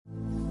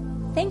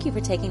Thank you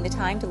for taking the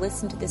time to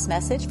listen to this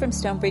message from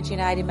Stonebridge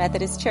United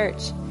Methodist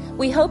Church.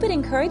 We hope it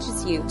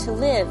encourages you to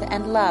live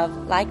and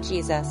love like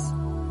Jesus.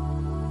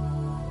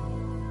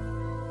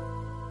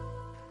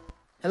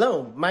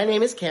 Hello, my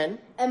name is Ken.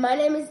 And my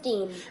name is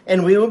Dean.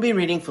 And we will be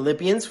reading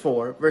Philippians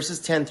 4, verses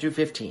 10 through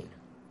 15.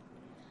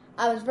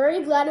 I was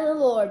very glad in the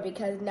Lord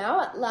because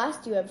now at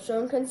last you have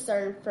shown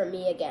concern for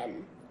me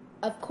again.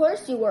 Of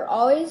course you were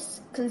always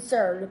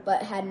concerned,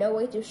 but had no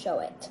way to show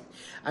it.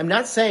 I'm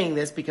not saying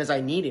this because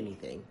I need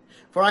anything,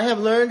 for I have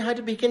learned how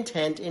to be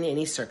content in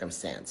any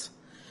circumstance.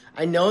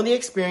 I know the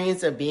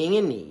experience of being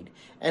in need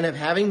and of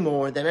having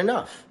more than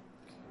enough.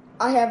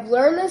 I have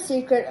learned the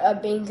secret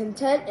of being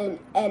content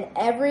in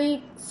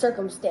every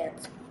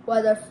circumstance,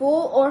 whether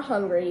full or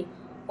hungry,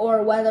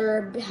 or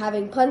whether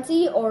having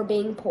plenty or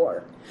being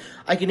poor.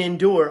 I can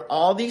endure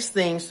all these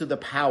things through the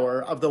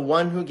power of the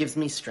one who gives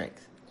me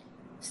strength.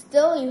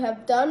 Still, you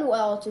have done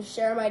well to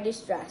share my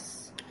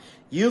distress.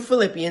 You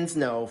Philippians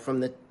know from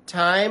the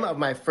time of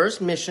my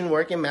first mission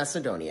work in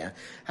Macedonia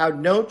how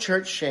no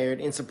church shared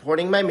in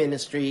supporting my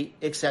ministry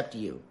except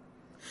you.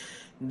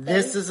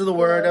 This is the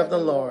word of the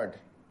Lord.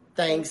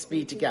 Thanks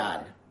be to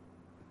God.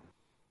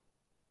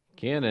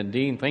 Ken and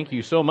Dean, thank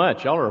you so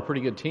much. Y'all are a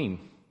pretty good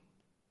team.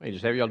 I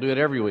just have y'all do it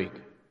every week.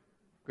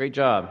 Great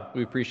job.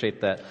 We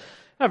appreciate that.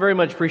 I very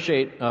much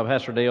appreciate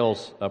Pastor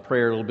Dale's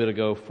prayer a little bit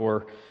ago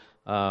for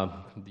the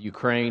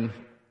Ukraine.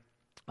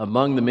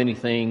 Among the many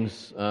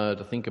things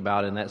to think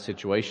about in that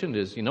situation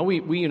is,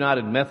 we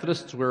United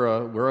Methodists,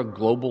 we're a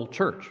global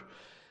church.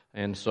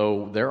 And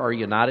so there are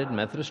United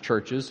Methodist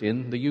churches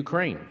in the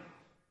Ukraine.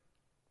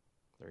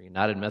 There are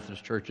United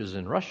Methodist churches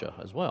in Russia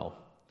as well.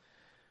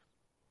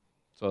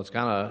 So it's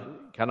kind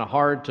of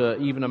hard to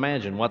even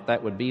imagine what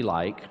that would be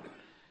like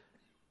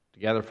to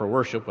gather for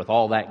worship with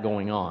all that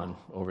going on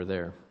over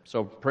there.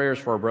 So prayers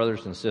for our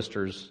brothers and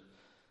sisters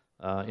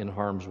in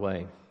harm's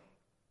way.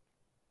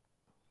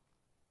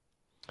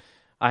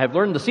 I have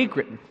learned the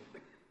secret,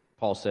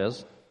 Paul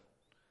says,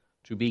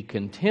 to be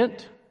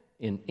content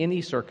in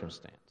any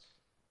circumstance.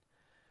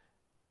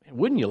 And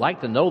wouldn't you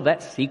like to know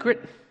that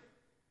secret?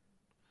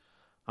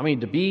 I mean,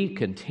 to be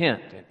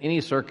content in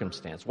any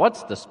circumstance.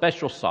 What's the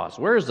special sauce?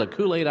 Where's the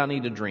Kool-Aid I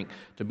need to drink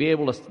to be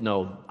able to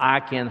know I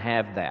can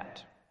have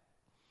that?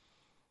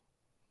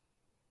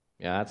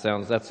 Yeah,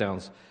 that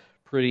sounds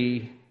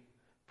pretty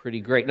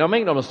great. Now,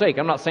 make no mistake,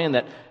 I'm not saying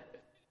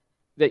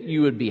that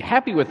you would be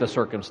happy with the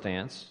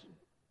circumstance,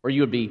 or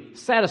you would be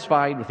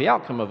satisfied with the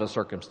outcome of a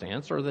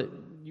circumstance, or that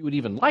you would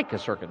even like a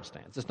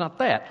circumstance. It's not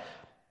that,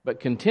 but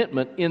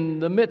contentment in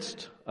the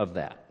midst of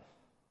that.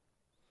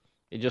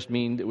 It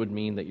would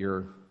mean that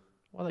you're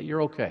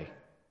okay.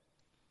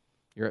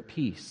 You're at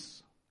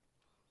peace.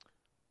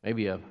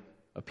 Maybe a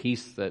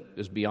peace that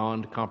is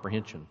beyond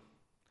comprehension.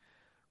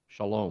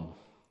 Shalom.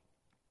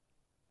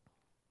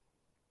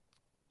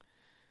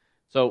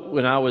 So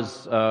when I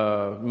was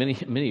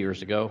many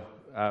years ago,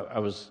 I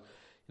was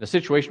in a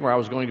situation where I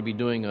was going to be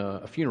doing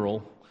a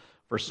funeral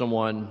for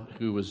someone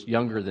who was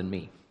younger than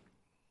me.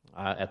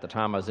 At the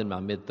time, I was in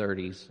my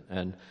mid-30s,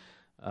 and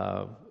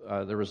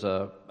there was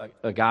a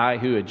guy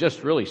who had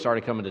just really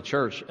started coming to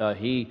church.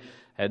 He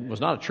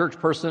was not a church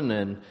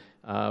person,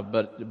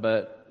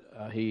 but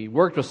he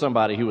worked with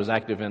somebody who was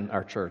active in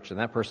our church, and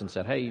that person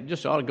said, "Hey, you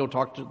just ought to go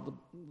talk to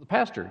the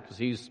pastor," because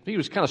he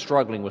was kind of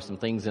struggling with some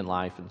things in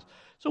life. And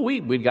so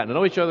we'd gotten to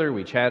know each other.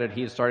 We chatted.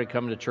 He had started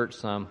coming to church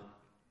some,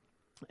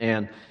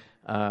 and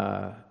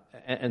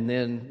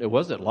then it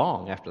wasn't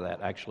long after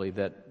that, actually,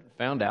 that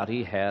found out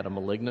he had a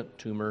malignant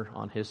tumor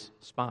on his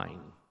spine.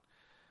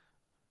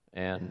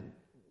 And,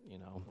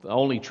 the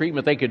only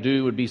treatment they could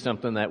do would be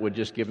something that would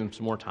just give him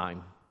some more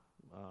time.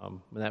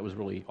 And that was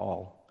really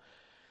all.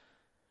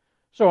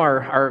 So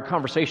our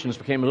conversations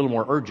became a little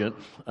more urgent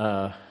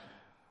because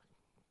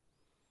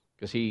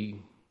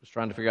he was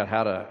trying to figure out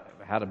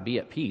how to be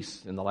at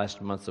peace in the last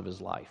months of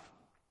his life.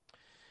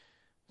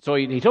 So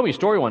he told me a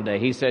story one day.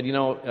 He said, he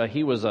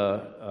was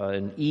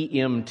an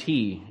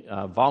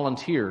EMT,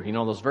 volunteer.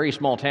 Those very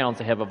small towns,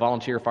 they have a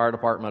volunteer fire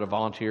department, a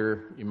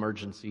volunteer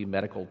emergency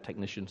medical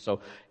technician.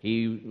 So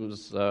he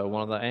was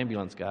one of the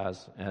ambulance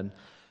guys. And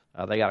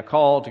they got a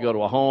call to go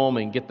to a home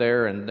and get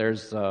there. And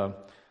there's,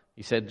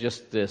 he said,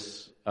 just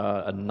this,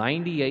 a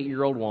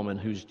 98-year-old woman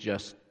who's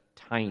just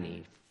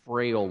tiny,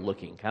 frail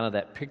looking, kind of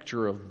that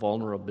picture of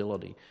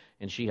vulnerability.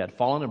 And she had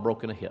fallen and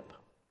broken a hip.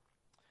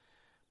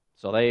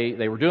 So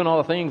they were doing all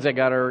the things. They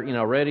got her,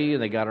 ready,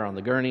 and they got her on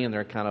the gurney, and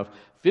they're kind of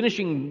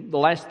finishing the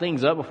last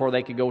things up before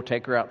they could go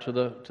take her out to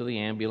the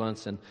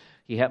ambulance. And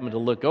he happened to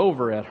look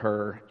over at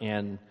her,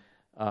 and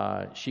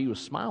she was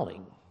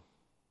smiling,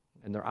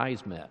 and their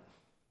eyes met.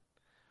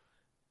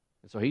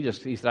 And so he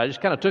said, I just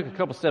kind of took a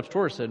couple steps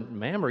toward her and said,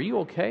 "Ma'am, are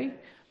you okay?"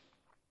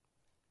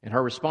 And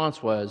her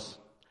response was,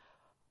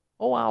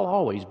 "Oh, I'll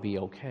always be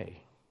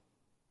okay."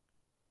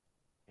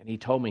 And he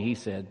told me, he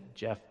said,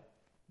 "Jeff,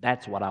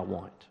 that's what I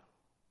want.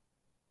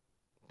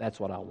 That's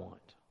what I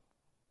want."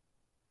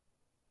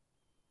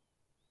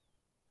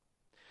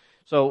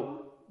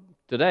 So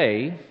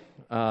today,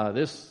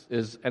 This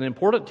is an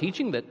important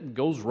teaching that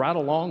goes right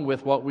along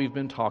with what we've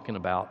been talking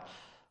about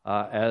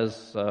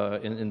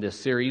in this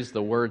series,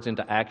 the Words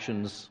into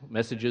Actions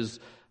messages,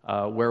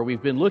 where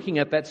we've been looking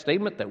at that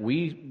statement that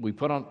we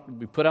put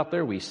out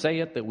there, we say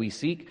it, that we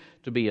seek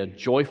to be a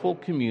joyful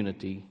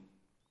community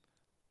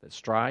that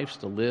strives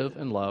to live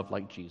and love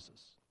like Jesus.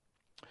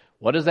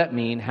 What does that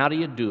mean? How do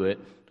you do it?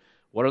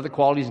 What are the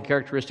qualities and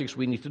characteristics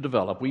we need to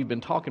develop? We've been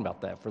talking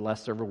about that for the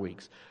last several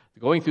weeks.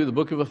 Going through the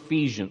book of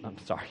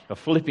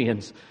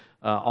Philippians,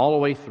 all the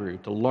way through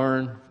to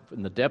learn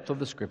in the depth of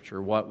the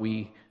Scripture what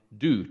we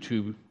do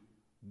to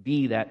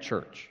be that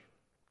church.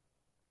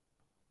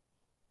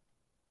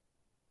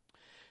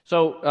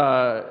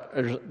 So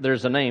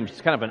there's a name.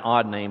 It's kind of an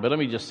odd name, but let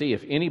me just see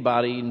if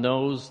anybody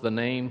knows the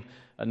name,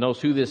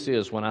 knows who this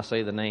is when I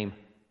say the name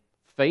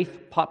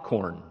Faith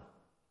Popcorn.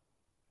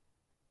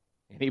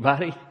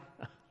 Anybody?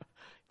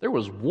 There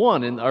was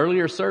one in the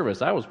earlier service.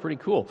 That was pretty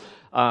cool.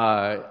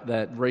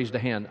 That raised a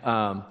hand.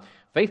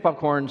 Faith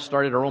Popcorn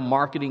started her own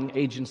marketing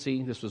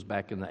agency. This was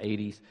back in the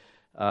 80s.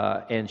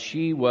 And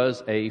she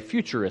was a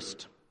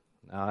futurist.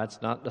 Now,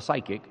 that's not a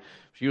psychic.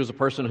 She was a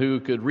person who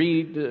could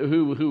read,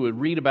 who would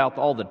read about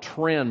all the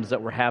trends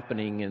that were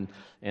happening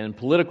in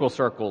political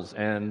circles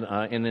and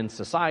in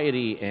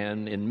society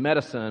and in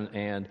medicine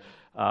and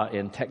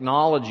in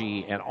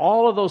technology and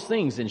all of those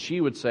things. And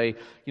she would say,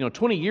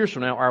 20 years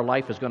from now, our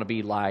life is going to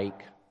be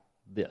like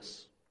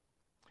this.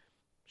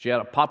 She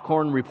had a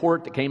popcorn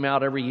report that came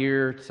out every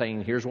year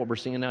saying, here's what we're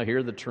seeing now, here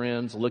are the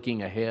trends,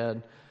 looking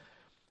ahead.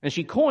 And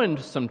she coined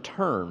some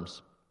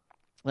terms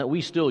that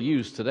we still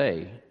use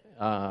today.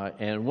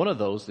 And one of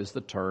those is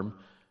the term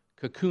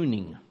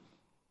cocooning.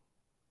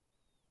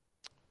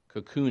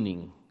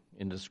 Cocooning,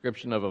 in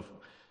description of a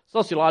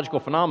sociological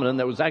phenomenon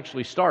that was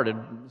actually started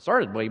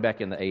way back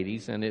in the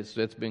 80s, and it's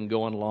been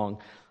going along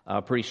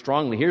pretty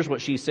strongly. Here's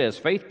what she says.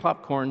 Faith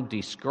Popcorn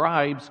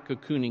describes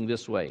cocooning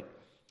this way.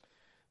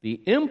 The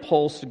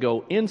impulse to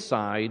go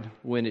inside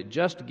when it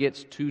just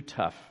gets too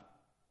tough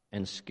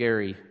and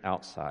scary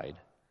outside.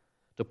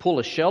 To pull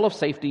a shell of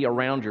safety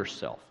around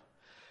yourself.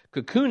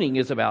 Cocooning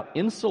is about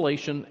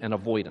insulation and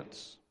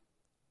avoidance,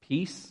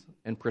 peace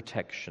and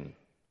protection,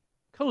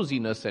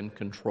 coziness and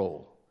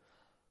control,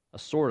 a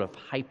sort of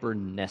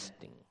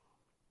hyper-nesting.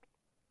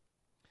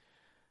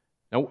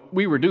 Now,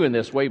 we were doing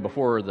this way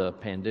before the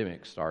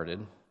pandemic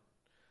started.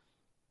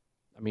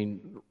 I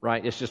mean,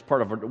 right, it's just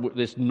part of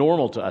it's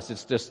normal to us.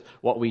 It's just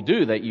what we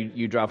do, that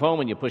you drive home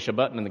and you push a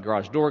button and the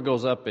garage door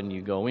goes up and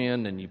you go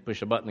in, and you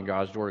push a button and the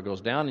garage door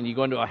goes down, and you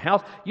go into a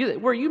house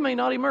where you may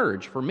not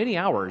emerge for many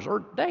hours or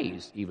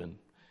days even,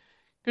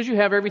 because you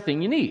have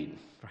everything you need,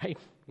 right?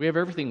 We have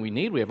everything we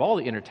need. We have all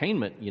the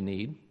entertainment you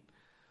need.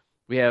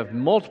 We have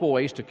multiple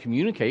ways to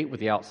communicate with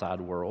the outside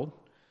world.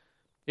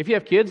 If you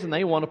have kids and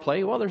they want to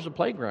play, well, there's a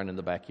playground in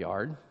the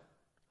backyard.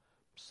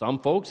 Some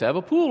folks have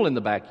a pool in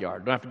the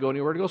backyard. Don't have to go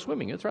anywhere to go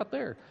swimming. It's right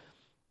there.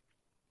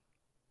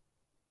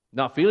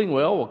 Not feeling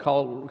well, we'll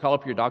call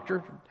up your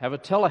doctor, have a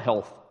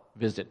telehealth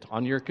visit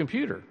on your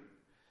computer.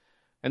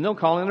 And they'll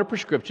call in a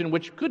prescription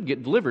which could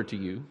get delivered to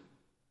you.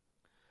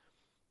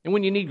 And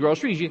when you need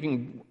groceries, you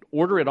can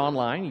order it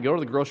online. You go to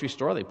the grocery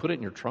store, they put it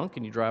in your trunk,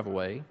 and you drive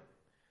away.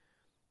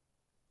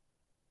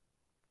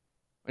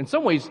 In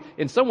some ways,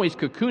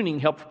 cocooning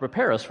helped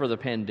prepare us for the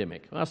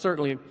pandemic. Well,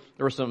 certainly,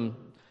 there was some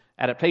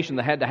adaptation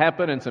that had to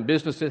happen, and some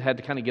businesses had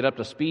to kind of get up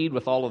to speed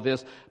with all of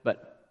this,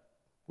 but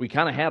we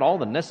kind of had all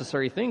the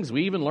necessary things.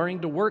 We even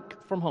learning to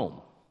work from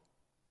home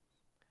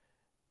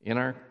in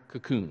our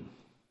cocoon,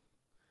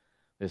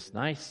 this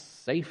nice,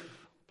 safe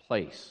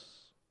place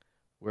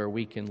where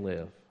we can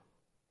live.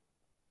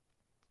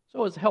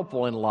 So it's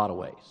helpful in a lot of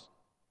ways.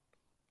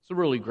 Some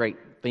really great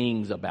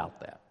things about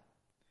that.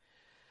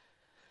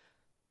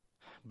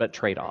 But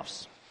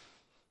trade-offs.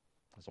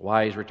 As a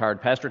wise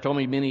retired pastor told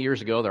me many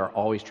years ago, there are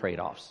always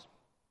trade-offs.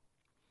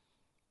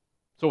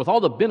 So with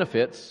all the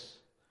benefits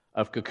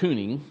of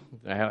cocooning,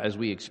 as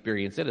we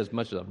experience it, as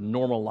much of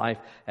normal life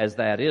as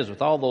that is,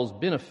 with all those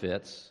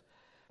benefits,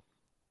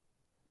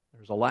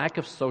 there's a lack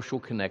of social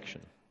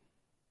connection.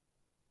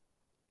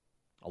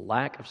 A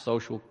lack of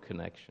social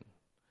connection.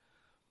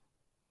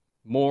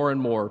 More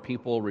and more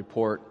people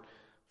report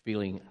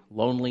feeling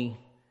lonely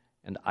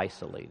and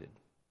isolated.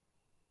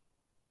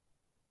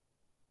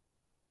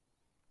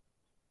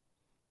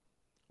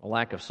 A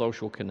lack of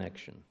social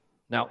connection.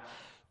 Now,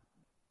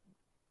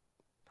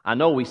 I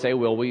know we say,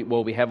 well,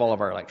 we have all of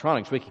our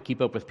electronics. We can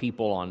keep up with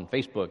people on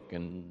Facebook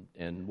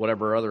and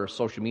whatever other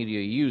social media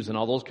you use and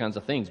all those kinds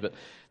of things. But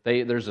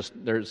there's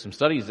some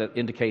studies that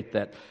indicate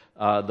that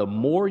the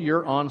more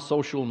you're on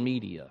social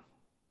media,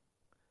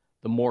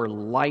 the more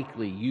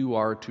likely you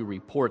are to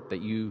report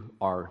that you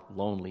are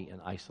lonely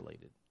and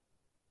isolated.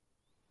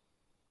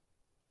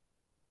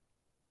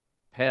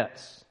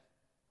 Pets.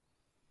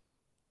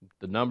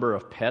 The number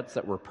of pets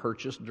that were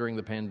purchased during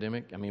the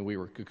pandemic, I mean, we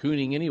were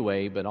cocooning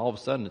anyway, but all of a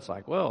sudden it's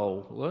like,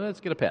 well, let's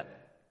get a pet.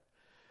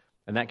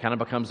 And that kind of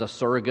becomes a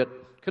surrogate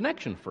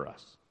connection for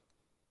us.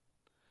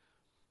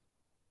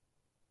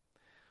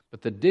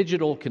 But the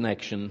digital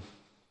connection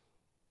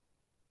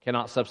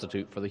cannot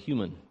substitute for the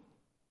human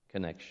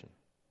connection.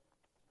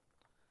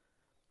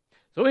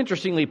 So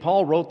interestingly,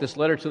 Paul wrote this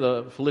letter to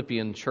the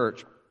Philippian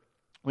church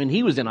when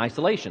he was in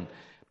isolation.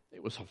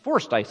 It was a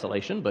forced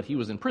isolation, but he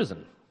was in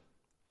prison.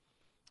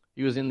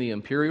 He was in the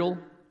imperial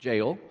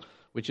jail,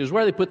 which is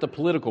where they put the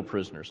political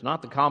prisoners,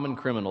 not the common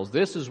criminals.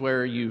 This is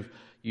where you've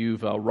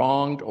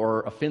wronged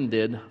or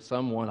offended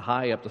someone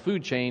high up the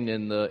food chain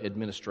in the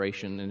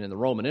administration and in the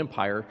Roman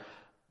Empire.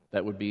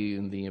 That would be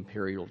in the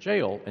imperial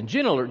jail. And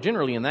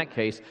generally in that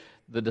case,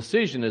 the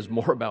decision is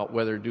more about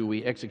whether do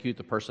we execute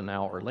the person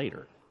now or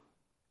later.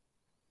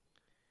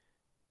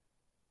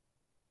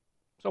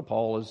 So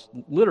Paul is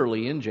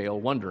literally in jail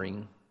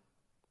wondering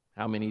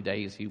how many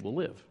days he will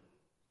live.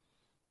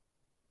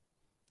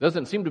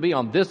 Doesn't seem to be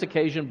on this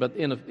occasion, but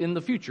in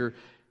the future,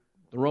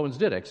 the Romans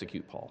did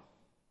execute Paul.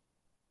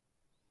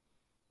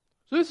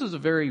 So this is a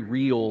very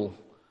real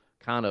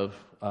kind of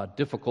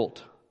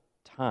difficult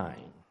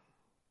time.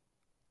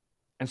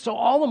 And so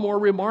all the more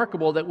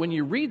remarkable that when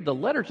you read the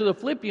letter to the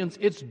Philippians,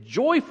 it's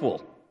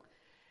joyful.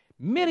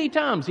 Many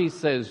times he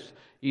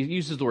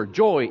uses the word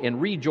joy and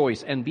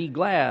rejoice and be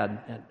glad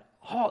and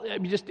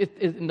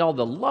and all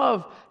the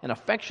love and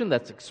affection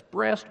that's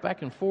expressed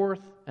back and forth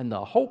and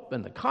the hope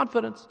and the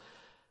confidence.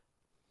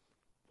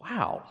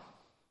 Wow.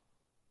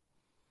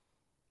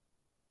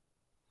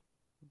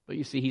 But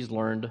you see, he's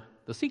learned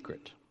the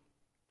secret.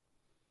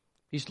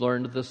 He's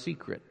learned the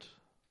secret.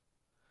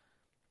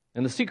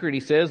 And the secret, he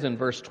says in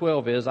verse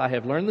 12, is, I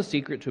have learned the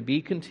secret to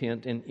be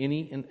content in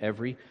any and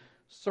every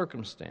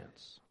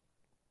circumstance.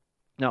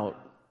 Now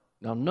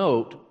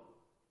note,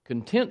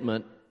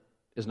 contentment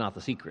is not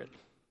the secret.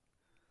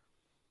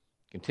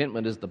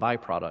 Contentment is the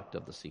byproduct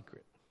of the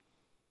secret.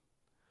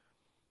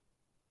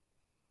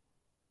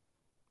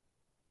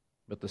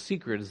 But the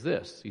secret is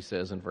this, he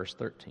says in verse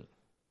 13.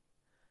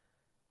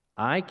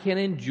 I can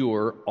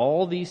endure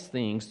all these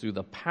things through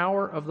the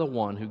power of the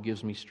one who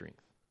gives me strength.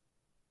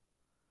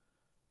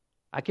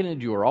 I can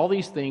endure all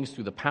these things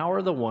through the power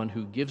of the one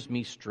who gives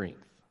me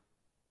strength.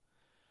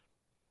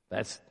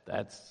 That's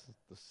the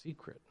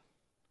secret.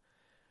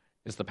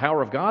 It's the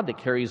power of God that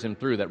carries him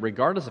through, that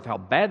regardless of how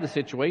bad the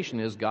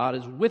situation is, God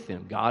is with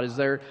him. God is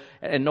there,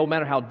 and no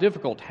matter how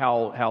difficult,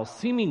 how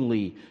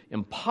seemingly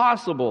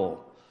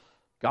impossible,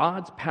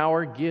 God's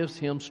power gives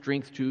him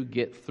strength to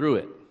get through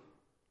it.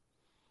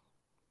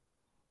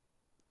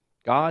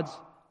 God's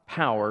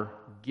power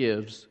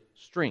gives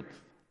strength.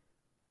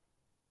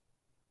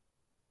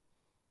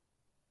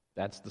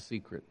 That's the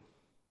secret.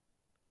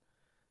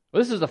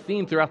 Well, this is a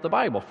theme throughout the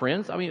Bible,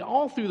 friends. I mean,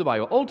 all through the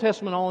Bible, Old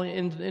Testament, all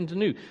into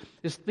New.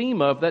 This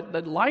theme of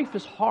that life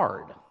is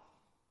hard.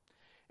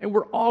 And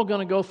we're all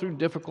going to go through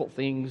difficult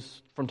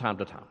things from time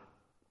to time.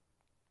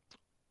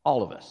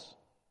 All of us.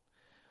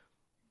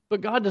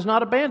 But God does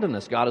not abandon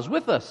us. God is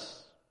with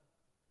us.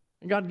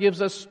 And God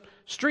gives us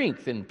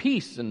strength and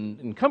peace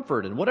and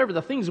comfort and whatever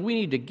the things we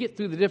need to get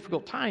through the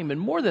difficult time.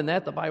 And more than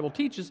that, the Bible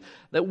teaches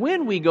that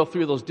when we go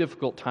through those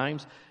difficult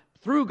times,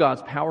 through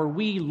God's power,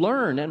 we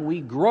learn and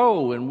we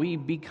grow and we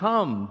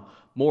become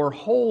more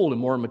whole and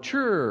more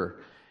mature.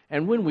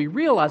 And when we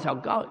realize how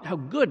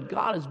good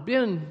God has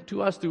been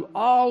to us through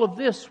all of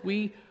this,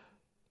 we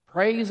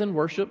praise and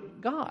worship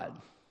God.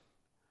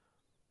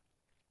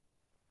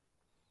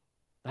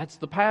 That's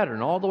the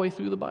pattern all the way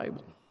through the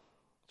Bible.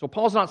 So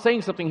Paul's not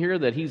saying something here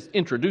that he's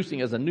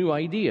introducing as a new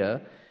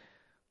idea,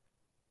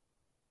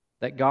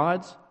 that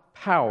God's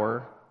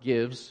power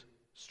gives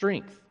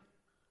strength.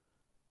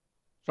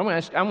 So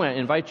I'm going to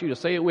invite you to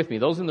say it with me,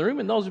 those in the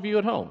room and those of you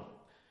at home.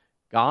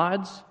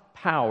 God's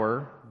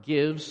power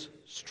gives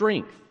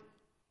strength.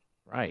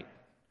 Right.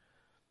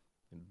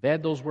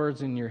 Embed those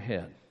words in your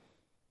head.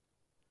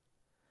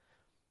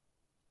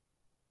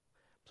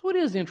 So it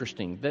is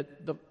interesting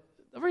that the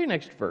very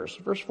next verse,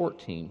 verse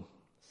 14,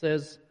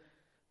 says,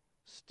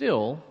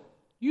 still,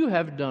 you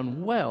have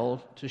done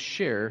well to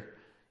share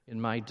in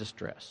my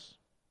distress.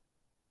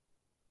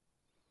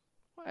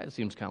 Well, it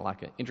seems kind of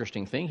like an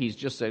interesting thing. He's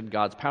just said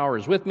God's power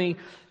is with me.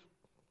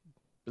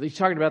 But he's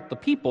talking about the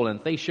people and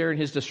they share in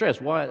his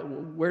distress.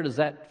 Where does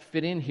that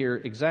fit in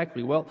here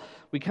exactly? Well,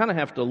 we kind of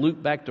have to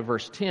loop back to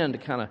verse 10 to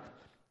kind of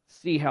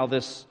see how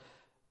this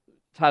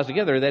ties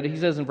together. That he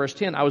says in verse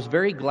 10, I was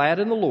very glad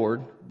in the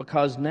Lord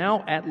because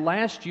now at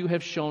last you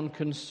have shown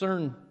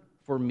concern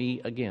for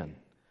me again.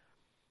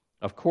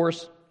 Of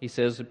course, he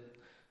says,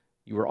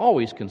 you were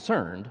always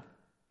concerned,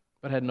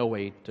 but had no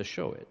way to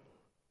show it.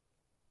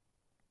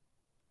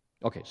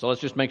 Okay, so let's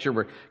just make sure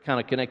we're kind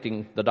of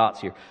connecting the dots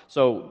here.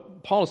 So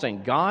Paul is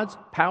saying God's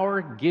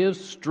power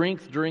gives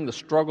strength during the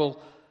struggle.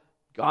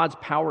 God's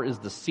power is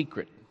the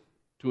secret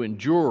to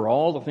endure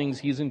all the things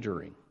he's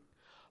enduring.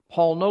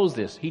 Paul knows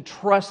this. He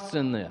trusts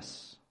in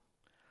this.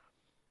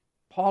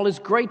 Paul is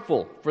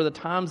grateful for the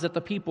times that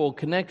the people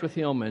connect with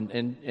him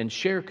and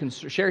share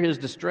his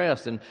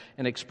distress and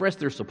express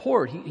their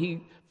support.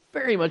 He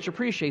very much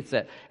appreciates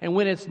that. And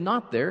when it's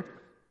not there,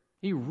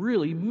 he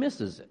really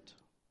misses it.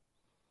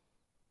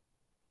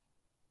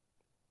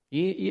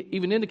 He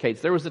even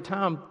indicates there was a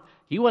time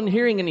he wasn't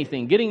hearing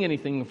anything, getting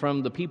anything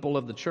from the people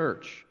of the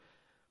church.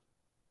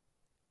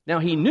 Now,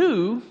 he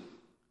knew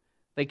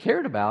they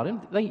cared about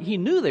him. He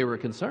knew they were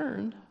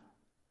concerned.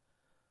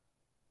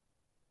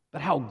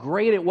 But how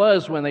great it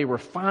was when they were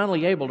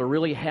finally able to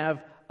really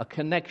have a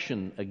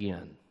connection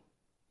again.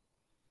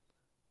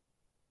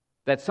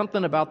 That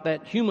something about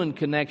that human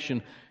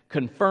connection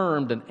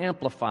confirmed and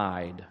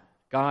amplified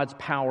God's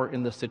power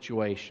in the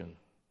situation.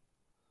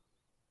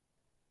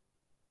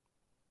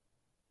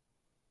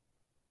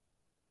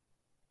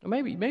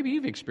 Maybe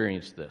you've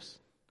experienced this.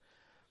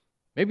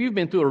 Maybe you've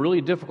been through a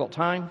really difficult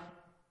time,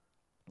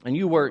 and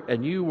you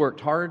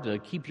worked hard to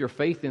keep your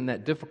faith in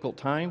that difficult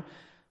time,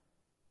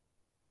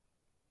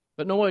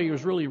 but nobody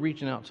was really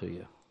reaching out to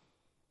you.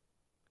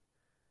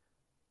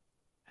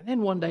 And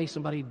then one day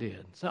somebody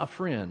did. So a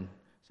friend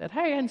said,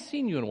 "Hey, I hadn't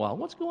seen you in a while.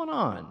 What's going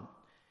on?"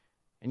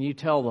 And you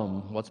tell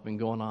them what's been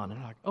going on,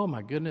 and they're like, "Oh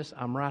my goodness,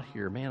 I'm right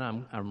here,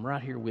 man. I'm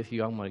right here with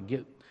you. I'm going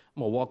to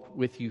walk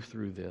with you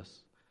through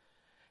this."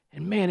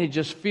 And man, it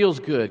just feels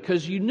good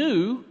because you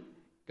knew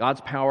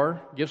God's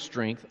power gives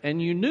strength, and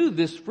you knew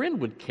this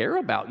friend would care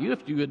about you.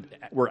 If you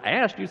were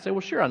asked, you'd say, "Well,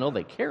 sure, I know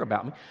they care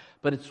about me,"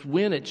 but it's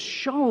when it's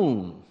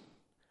shown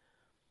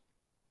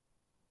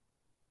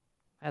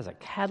as a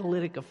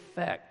catalytic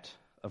effect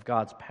of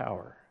God's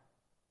power.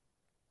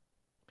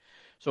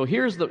 So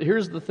here's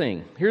the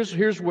thing.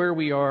 Here's where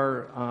we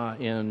are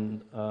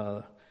in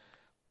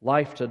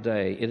life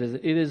today. It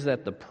is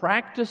that the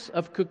practice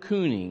of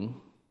cocooning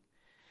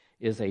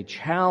is a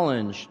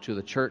challenge to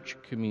the church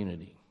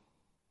community.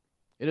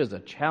 It is a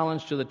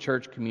challenge to the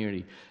church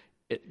community.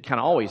 It kind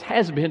of always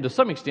has been to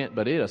some extent,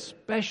 but it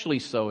especially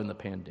so in the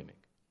pandemic.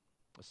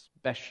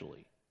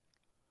 Especially.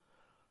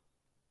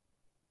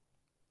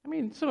 I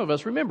mean, some of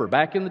us remember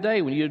back in the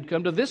day when you'd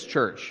come to this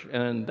church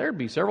and there'd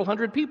be several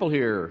hundred people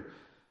here.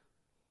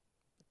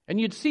 And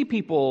you'd see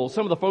people,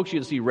 some of the folks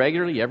you'd see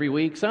regularly every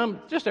week,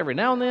 some just every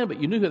now and then, but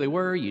you knew who they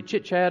were, you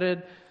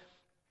chit-chatted.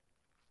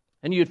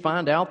 And you'd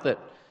find out that,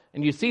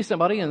 and you'd see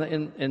somebody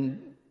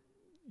and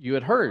you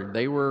had heard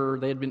they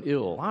had been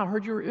ill. "I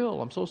heard you were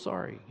ill. I'm so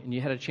sorry." And you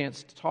had a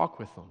chance to talk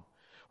with them.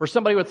 Or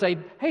somebody would say,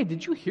 "Hey,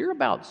 did you hear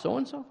about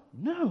so-and-so?"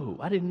 "No,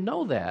 I didn't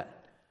know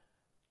that."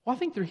 "Well, I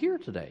think they're here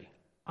today.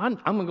 I'm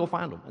going to go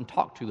find them and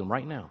talk to them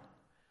right now."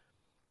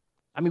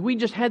 I mean, we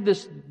just had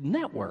this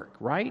network,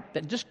 right,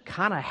 that just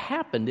kind of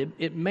happened.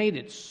 It made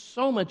it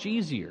so much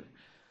easier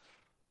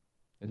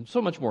and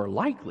so much more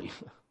likely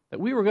that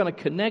we were going to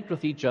connect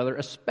with each other,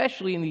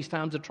 especially in these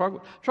times of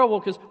trouble,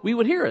 because we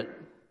would hear it.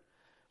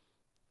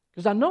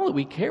 Because I know that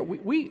we care.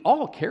 We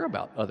all care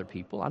about other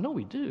people. I know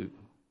we do.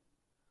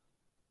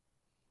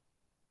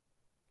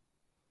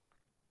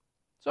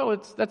 So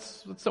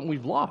that's something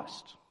we've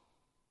lost.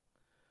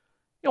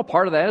 You know,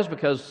 part of that is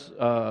because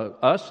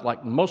us,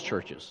 like most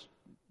churches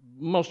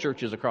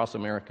across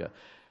America,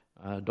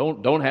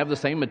 don't have the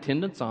same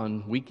attendance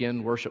on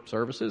weekend worship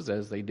services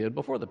as they did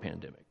before the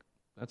pandemic.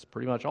 That's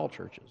pretty much all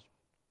churches.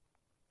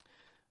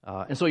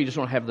 And so you just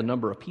don't have the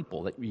number of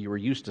people that you were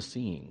used to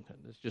seeing.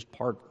 It's just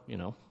part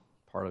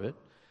of it.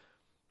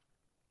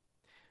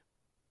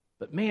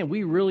 But man,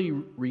 we really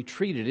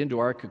retreated into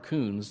our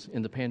cocoons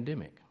in the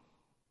pandemic.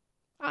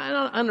 I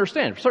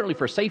understand, certainly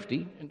for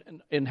safety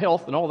and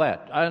health and all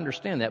that. I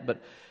understand that,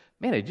 but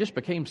man, it just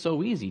became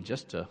so easy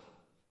just to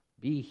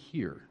be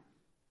here.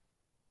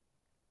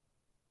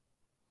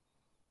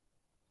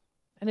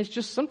 And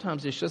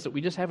sometimes it's just that we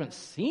just haven't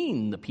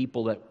seen the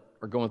people that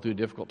are going through a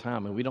difficult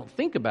time, and we don't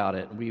think about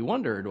it. We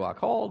wonder, do I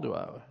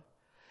call?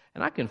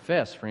 And I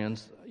confess,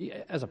 friends,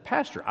 as a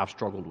pastor, I've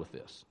struggled with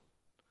this.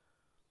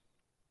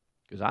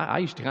 Because I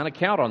used to kind of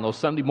count on those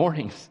Sunday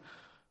mornings,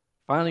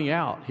 finding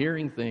out,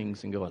 hearing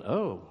things, and going,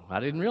 "Oh, I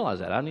didn't realize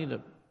that.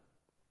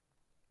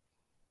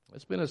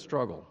 It's been a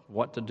struggle,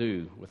 what to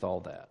do with all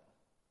that."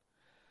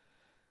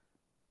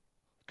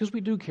 Because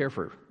we do care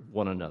for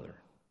one another.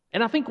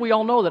 And I think we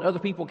all know that other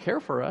people care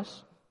for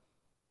us.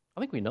 I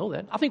think we know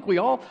that. I think we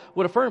all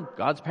would affirm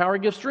God's power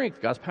gives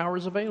strength. God's power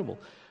is available.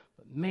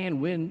 But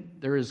man, when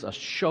there is a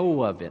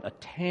show of it, a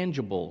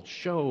tangible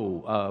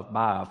show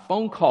by a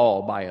phone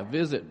call, by a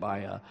visit, by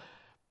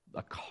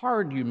a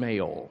card you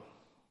mail,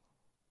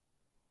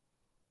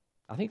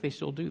 I think they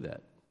still do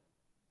that.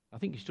 I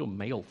think you still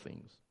mail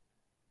things.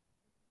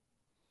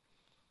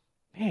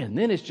 Man,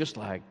 then it's just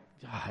like,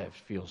 it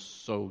feels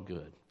so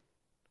good.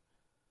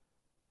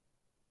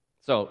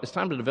 So it's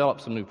time to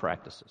develop some new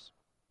practices.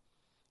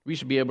 We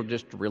should be able to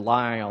just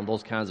rely on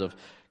those kinds of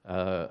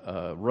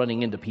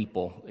running into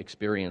people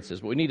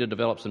experiences, but we need to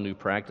develop some new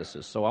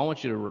practices. So I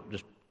want you to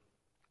just,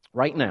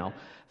 right now,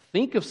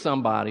 think of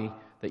somebody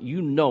that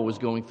you know is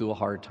going through a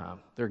hard time.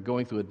 They're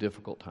going through a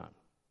difficult time.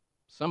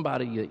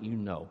 Somebody that you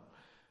know.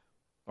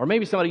 Or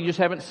maybe somebody you just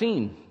haven't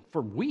seen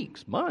for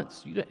weeks,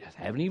 months. You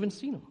haven't even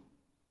seen them.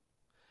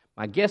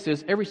 My guess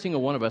is every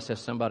single one of us has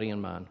somebody in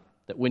mind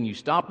that when you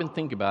stop and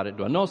think about it,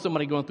 do I know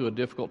somebody going through a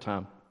difficult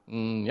time?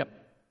 Yep.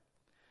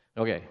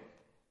 Okay.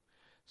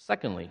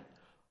 Secondly,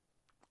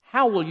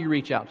 how will you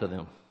reach out to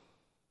them?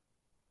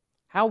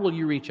 How will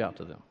you reach out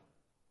to them?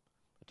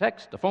 A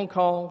text, a phone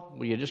call?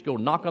 Will you just go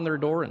knock on their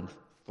door and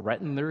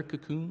threaten their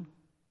cocoon?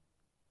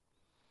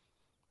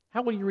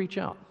 How will you reach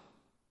out?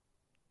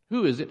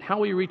 Who is it? How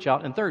will you reach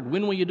out? And third,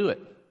 when will you do it?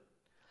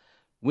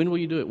 When will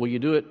you do it? Will you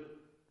do it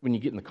when you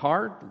get in the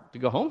car to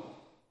go home?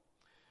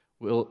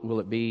 Will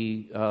it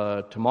be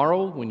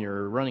tomorrow when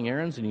you're running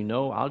errands and you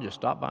know I'll just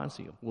stop by and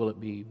see you? Will it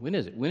be, when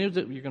is it? When is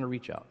it you're going to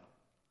reach out?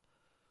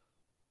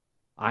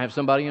 I have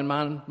somebody in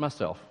mind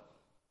myself.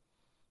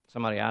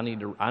 Somebody I need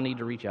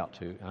to reach out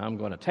to. I'm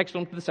going to text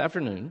them this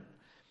afternoon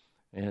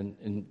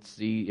and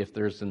see if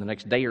there's in the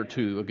next day or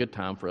two a good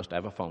time for us to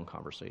have a phone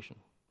conversation.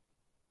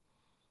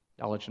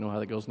 I'll let you know how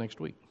that goes next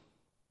week.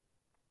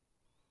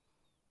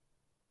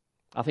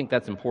 I think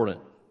that's important,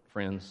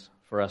 friends,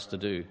 for us to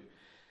do.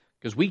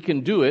 Because we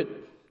can do it.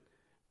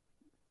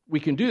 We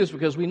can do this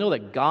because we know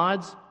that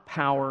God's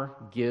power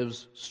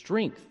gives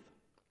strength.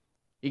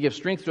 It gives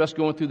strength to us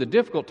going through the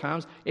difficult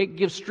times. It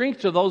gives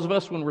strength to those of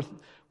us when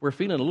we're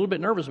feeling a little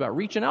bit nervous about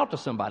reaching out to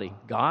somebody.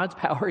 God's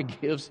power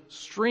gives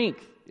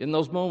strength in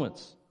those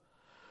moments.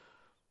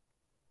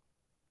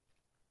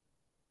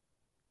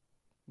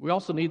 We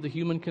also need the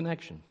human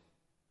connection.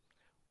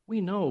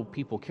 We know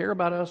people care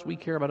about us. We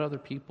care about other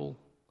people.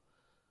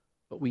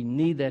 But we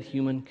need that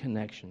human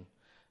connection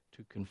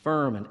to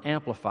confirm and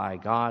amplify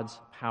God's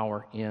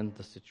power in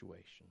the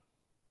situation.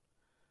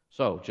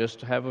 So, just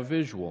to have a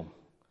visual.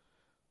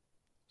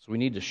 So we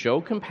need to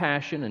show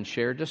compassion and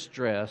share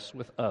distress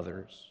with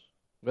others,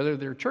 whether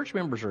they're church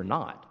members or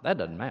not. That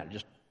doesn't matter.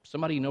 Just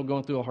somebody you know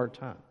going through a hard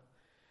time.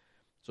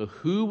 So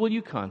who will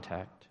you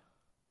contact?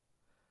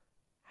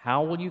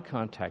 How will you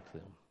contact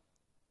them?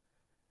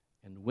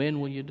 And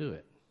when will you do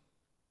it?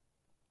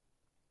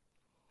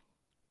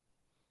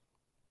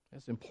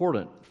 It's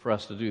important for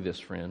us to do this,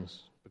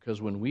 friends, because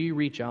when we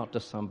reach out to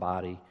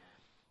somebody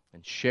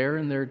and share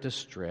in their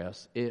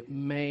distress, it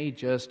may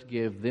just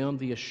give them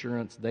the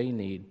assurance they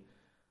need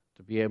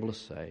to be able to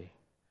say,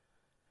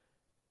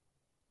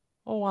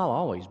 oh, I'll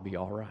always be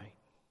all right.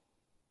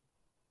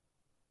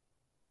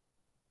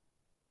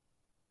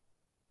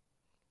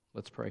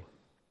 Let's pray.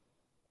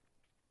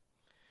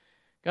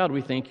 God,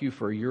 we thank you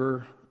for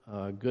your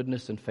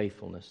goodness and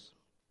faithfulness.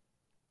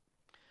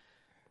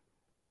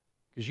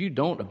 Because you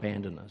don't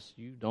abandon us.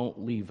 You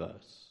don't leave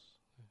us.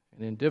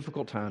 And in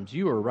difficult times,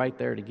 you are right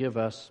there to give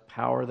us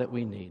power that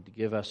we need, to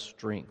give us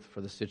strength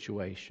for the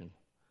situation.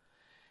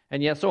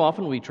 And yet so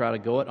often we try to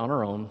go it on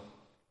our own.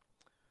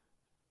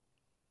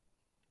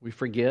 We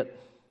forget.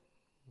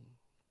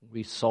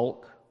 We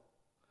sulk.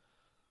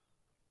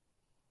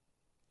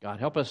 God,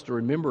 help us to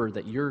remember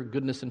that your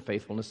goodness and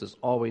faithfulness is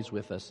always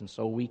with us, and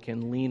so we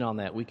can lean on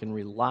that. We can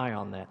rely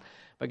on that.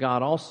 But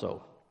God,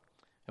 also,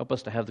 help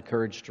us to have the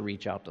courage to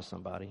reach out to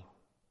somebody.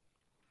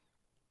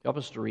 Help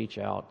us to reach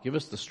out. Give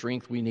us the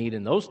strength we need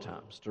in those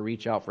times to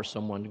reach out for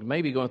someone who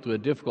may be going through a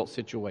difficult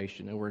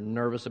situation and we're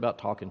nervous about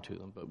talking to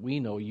them. But we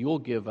know you'll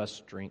give us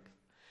strength.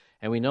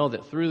 And we know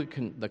that through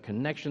the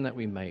connection that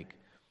we make,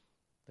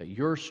 that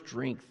your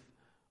strength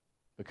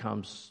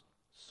becomes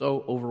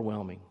so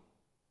overwhelming.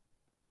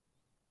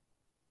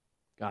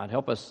 God,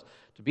 help us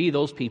to be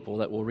those people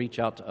that will reach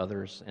out to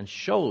others and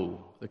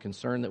show the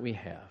concern that we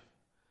have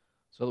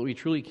so that we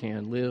truly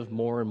can live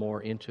more and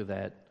more into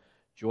that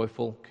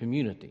joyful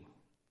community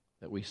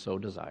that we so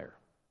desire.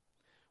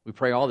 We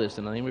pray all this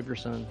in the name of your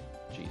Son,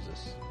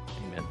 Jesus.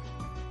 Amen.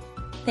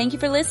 Thank you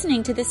for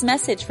listening to this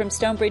message from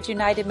Stonebridge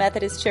United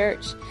Methodist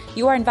Church.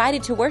 You are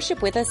invited to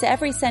worship with us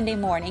every Sunday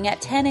morning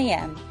at 10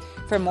 a.m.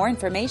 For more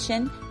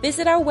information,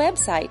 visit our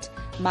website,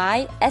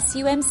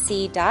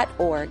 mysumc.org.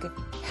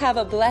 Have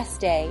a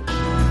blessed day.